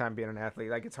spend your time being an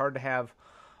athlete. Like, it's hard to have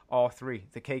all 3,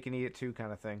 the cake and eat it too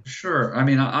kind of thing. Sure. I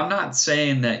mean, I'm not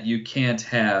saying that you can't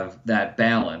have that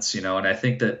balance, and I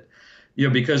think that,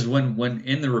 because when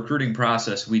in the recruiting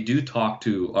process, we do talk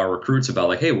to our recruits about,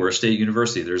 like, hey, we're a state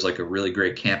university. There's like a really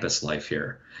great campus life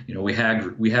here. We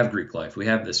have Greek life. We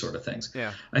have this sort of things.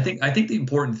 Yeah. I think the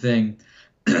important thing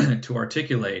to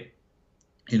articulate,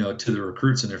 to the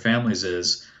recruits and their families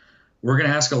is, we're going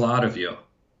to ask a lot of you,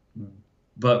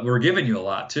 but we're giving you a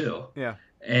lot too. Yeah.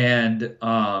 And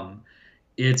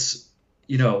it's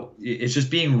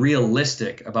just being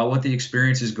realistic about what the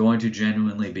experience is going to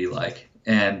genuinely be like.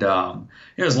 And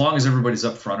as long as everybody's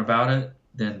upfront about it,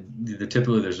 then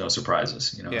typically there's no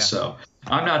surprises. So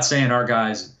I'm not saying our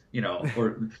guys,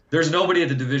 or there's nobody at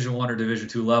the Division I or Division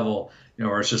II level,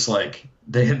 where it's just like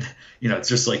it's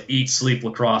just like eat, sleep,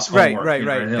 lacrosse, homework, right,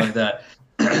 anything like that.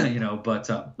 But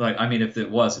I mean, if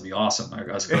it was, it'd be awesome. Our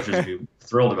guys coaches would be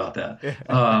thrilled about that.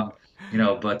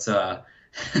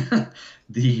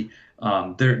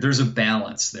 There's a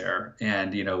balance there,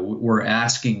 and we're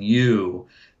asking you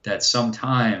that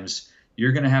sometimes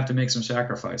you're going to have to make some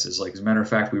sacrifices. Like, as a matter of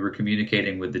fact, we were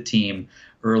communicating with the team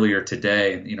earlier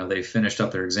today, and they finished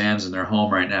up their exams and they're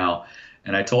home right now.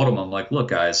 And I told them, I'm like, look,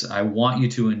 guys, I want you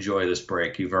to enjoy this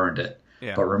break. You've earned it.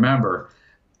 Yeah. But remember,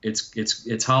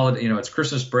 it's holiday. It's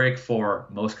Christmas break for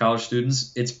most college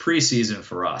students. It's preseason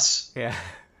for us. Yeah.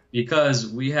 Because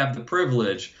we have the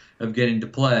privilege of getting to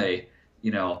play,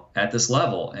 at this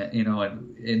level,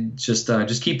 and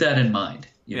just keep that in mind.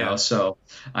 So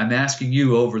I'm asking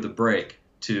you over the break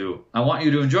I want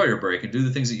you to enjoy your break and do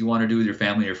the things that you want to do with your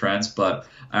family and your friends, but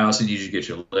I also need you to get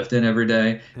your lift in every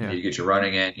day. You need to get your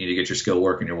running in. You need to get your skill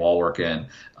work and your wall work in.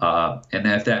 And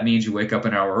if that means you wake up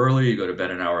an hour early, you go to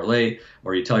bed an hour late,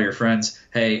 or you tell your friends,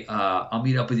 hey, I'll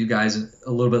meet up with you guys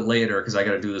a little bit later because I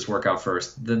got to do this workout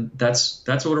first, then that's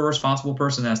what a responsible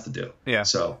person has to do. Yeah.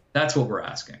 So that's what we're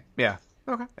asking. Yeah.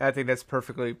 Okay. I think that's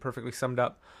perfectly summed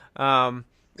up.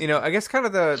 I guess kind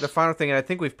of the final thing, and I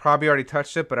think we've probably already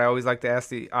touched it, but I always like to ask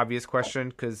the obvious question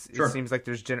because it seems like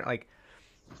there's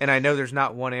and I know there's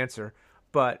not one answer,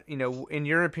 but in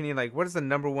your opinion, like, what is the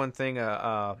number one thing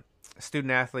a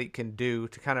student athlete can do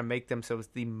to kind of make themselves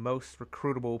the most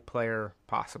recruitable player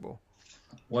possible?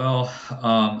 Well,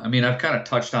 I've kind of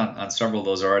touched on several of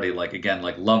those already. Like, again,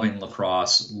 like loving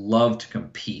lacrosse, love to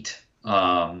compete.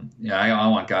 I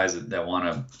want guys that want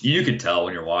to. You can tell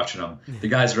when you're watching them. The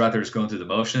guys are out there just going through the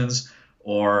motions,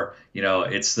 or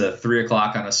it's the 3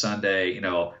 o'clock on a Sunday,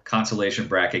 consolation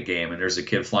bracket game, and there's a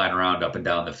kid flying around up and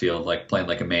down the field like playing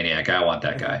like a maniac. I want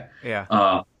that guy. Yeah.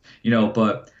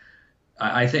 But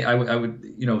I think I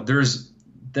would. There's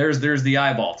the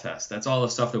eyeball test. That's all the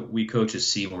stuff that we coaches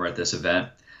see when we're at this event.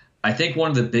 I think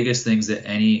one of the biggest things that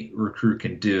any recruit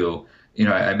can do.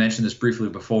 I mentioned this briefly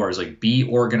before, is like be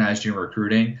organized in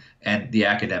recruiting and the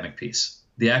academic piece.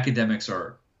 The academics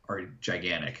are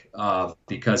gigantic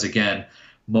because, again,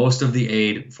 most of the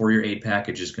aid for your aid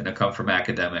package is going to come from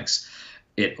academics.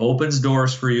 It opens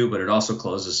doors for you, but it also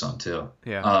closes some too.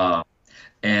 Yeah.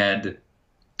 And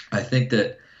I think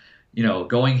that,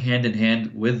 going hand in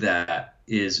hand with that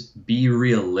is be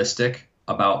realistic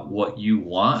about what you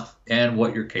want and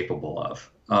what you're capable of.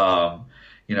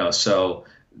 So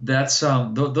that's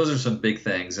those are some big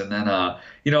things. And then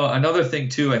another thing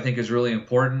too I think is really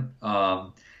important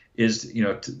is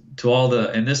to all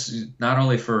the, and this is not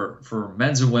only for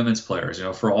men's and women's players,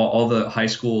 for all the high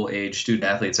school age student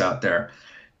athletes out there,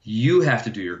 you have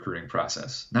to do your recruiting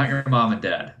process, not your mom and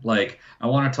dad. Like, I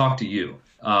want to talk to you.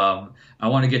 I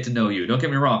want to get to know you. Don't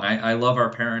get me wrong. I love our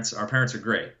parents. Our parents are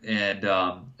great, and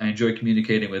I enjoy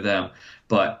communicating with them,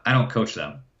 but I don't coach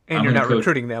them. And you're not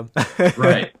recruiting them.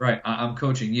 Right. I'm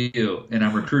coaching you, and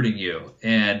I'm recruiting you.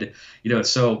 And,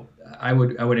 so I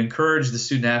would encourage the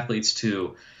student athletes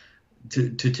to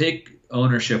take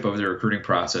ownership of the recruiting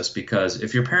process, because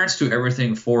if your parents do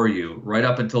everything for you right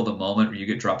up until the moment where you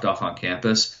get dropped off on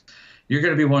campus, you're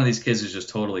going to be one of these kids who's just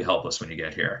totally helpless when you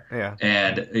get here. Yeah.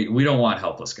 And we don't want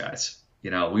helpless guys.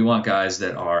 We want guys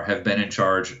that have been in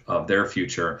charge of their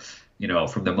future,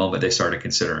 from the moment they started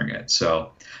considering it.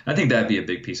 So I think that'd be a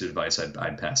big piece of advice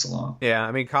I'd pass along. Yeah,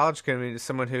 I mean, college can be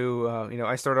someone who,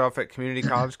 I started off at community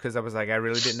college because I was like, I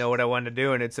really didn't know what I wanted to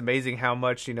do. And it's amazing how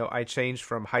much, I changed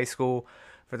from high school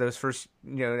for those first,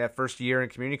 that first year in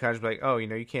community college. Like, oh,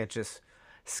 you can't just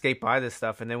skate by this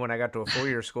stuff. And then when I got to a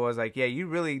 4-year school, I was like, yeah,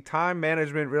 time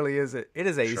management really is it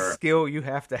is a Sure. skill you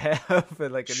have to have.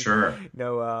 And Sure.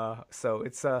 So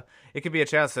it's it could be a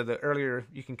challenge. So the earlier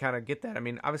you can kind of get that. I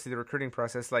mean, obviously the recruiting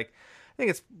process, like, I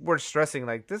think it's worth stressing,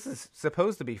 like, this is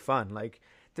supposed to be fun. Like,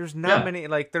 there's not many,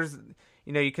 like, there's,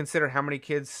 you consider how many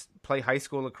kids play high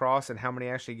school lacrosse and how many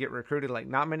actually get recruited. Like,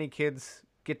 not many kids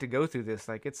get to go through this.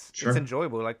 Like, it's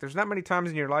enjoyable. Like, there's not many times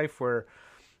in your life where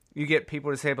you get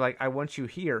people to say, like, I want you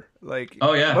here. Like,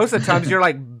 oh yeah, most of the times you're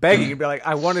like begging and be like,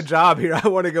 I want a job here. I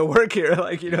want to go work here.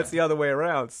 Like, it's the other way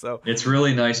around. So it's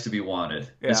really nice to be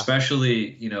wanted,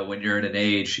 especially, when you're at an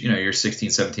age, you're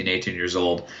 16, 17, 18 years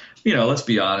old. Let's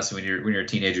be honest, when you're a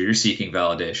teenager, you're seeking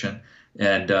validation,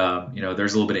 and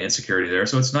there's a little bit of insecurity there.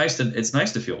 So it's nice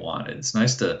to feel wanted. It's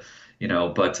nice to,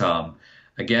 but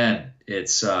again,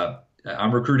 it's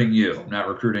I'm recruiting you. I'm not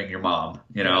recruiting your mom.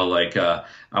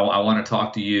 I want to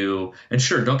talk to you. And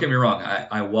sure, don't get me wrong.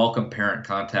 I welcome parent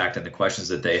contact and the questions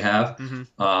that they have.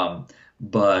 Mm-hmm.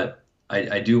 But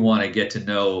I do want to get to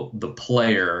know the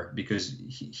player, because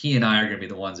he and I are going to be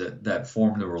the ones that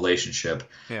form the relationship,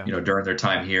 during their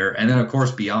time here. And then, of course,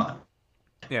 beyond.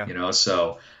 Yeah.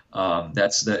 So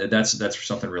that's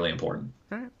something really important.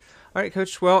 All right,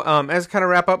 Coach. Well, as kind of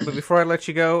wrap up, but before I let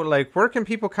you go, like, where can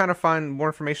people kind of find more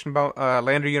information about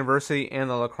Lander University and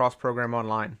the lacrosse program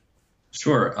online?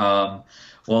 Sure.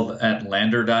 Well, at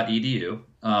lander.edu.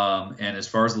 And as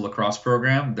far as the lacrosse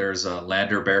program, there's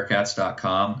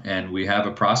landerbearcats.com, and we have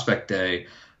a prospect day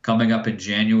coming up in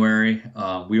January.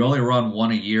 We only run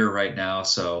one a year right now,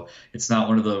 so it's not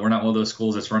we're not one of those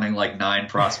schools that's running like 9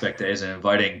 prospect days and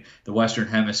inviting the Western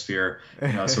Hemisphere.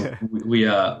 So we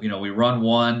run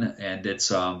one, and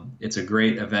it's a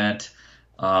great event.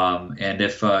 And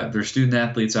if there's student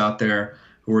athletes out there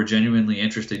who are genuinely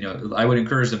interested, I would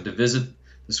encourage them to visit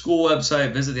the school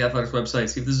website, visit the athletics website,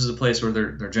 see if this is a place where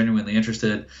they're genuinely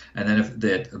interested. And then if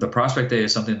the prospect day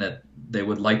is something that they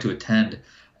would like to attend,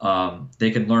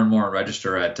 they can learn more and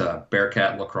register at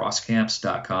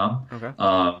bearcatlacrossecamps.com. Okay.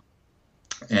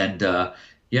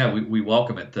 We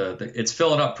welcome it. It's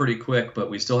filling up pretty quick, but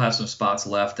we still have some spots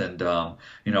left, and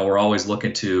we're always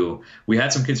looking to. We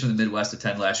had some kids from the Midwest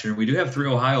attend last year, and we do have 3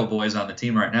 Ohio boys on the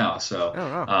team right now.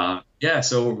 So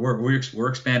so we're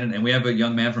expanding, and we have a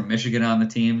young man from Michigan on the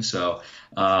team. So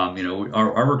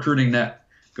our recruiting net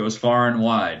goes far and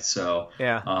wide. So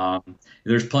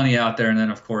there's plenty out there. And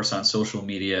then, of course, on social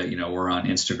media, we're on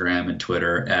Instagram and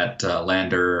Twitter at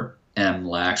Lander M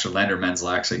Lax or Lander Men's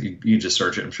Lax. You just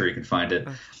search it. I'm sure you can find it.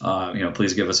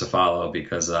 Please give us a follow,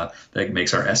 because that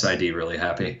makes our SID really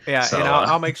happy. Yeah, so, and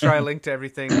I'll make sure I link to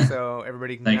everything so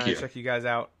everybody can check you guys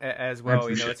out as well.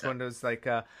 It's one of those, like,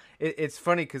 it's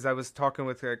funny because I was talking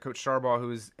with Coach Starbaugh,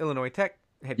 who's Illinois Tech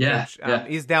head coach.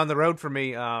 He's down the road from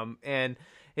me, and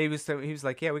he was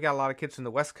like, yeah, we got a lot of kids from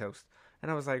the West Coast. And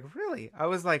I was like, really? I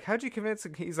was like, how'd you convince?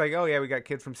 He's like, oh yeah, we got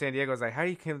kids from San Diego. I was like, how do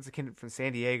you convince a kid from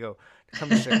San Diego to come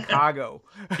to Chicago?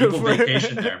 People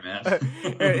vacation there, man.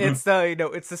 It's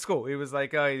it's the school. He was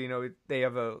like, they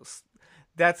have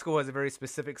that school has a very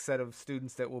specific set of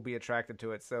students that will be attracted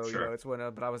to it. So it's one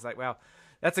of. But I was like, wow,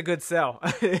 that's a good sell.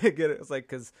 Get it? It's like,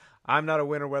 because I'm not a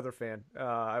winter weather fan.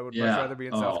 I would much rather be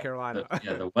in South Carolina.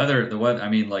 The weather. I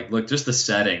mean, like, look, just the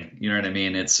setting. You know what I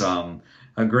mean? It's a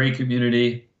great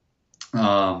community.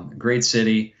 Great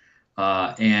city,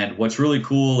 and what's really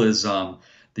cool is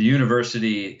the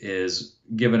university is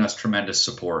giving us tremendous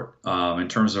support in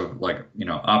terms of like,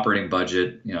 operating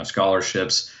budget,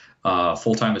 scholarships,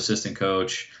 full-time assistant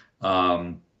coach.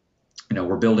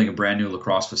 We're building a brand new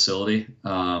lacrosse facility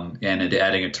and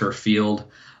adding a turf field.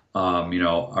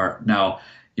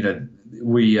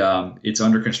 It's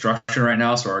under construction right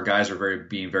now, so our guys are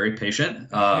being very patient.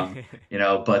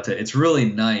 But it's really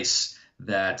nice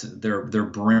that they're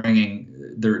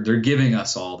giving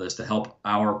us all this to help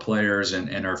our players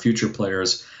and our future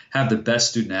players have the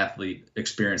best student athlete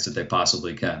experience that they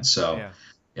possibly can. So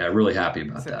yeah, really happy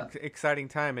about that. Exciting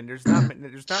time, and there's not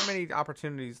many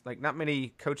opportunities. Like, not many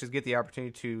coaches get the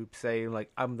opportunity to say,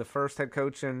 like, I'm the first head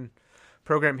coach in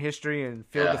program history and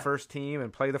field the first team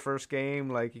and play the first game.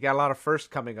 Like, you got a lot of firsts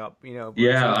coming up,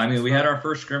 Yeah, I mean, we had our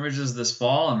first scrimmages this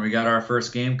fall, and we got our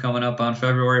first game coming up on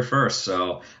February 1st.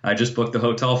 So I just booked the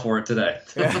hotel for it today.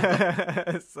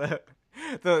 So,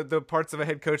 the parts of a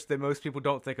head coach that most people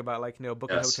don't think about, like,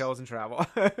 booking hotels and travel.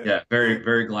 Yeah, very,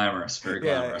 very glamorous. Very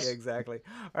glamorous. Yeah, exactly.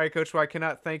 All right, Coach. Well, I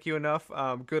cannot thank you enough.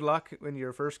 Good luck in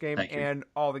your first game and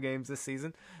all the games this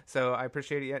season. So I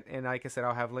appreciate it. And like I said,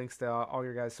 I'll have links to all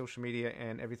your guys' social media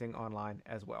and everything online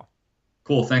as well.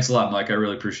 Cool. Thanks a lot, Mike. I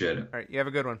really appreciate it. All right. You have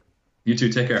a good one. You too.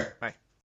 Take care. Bye.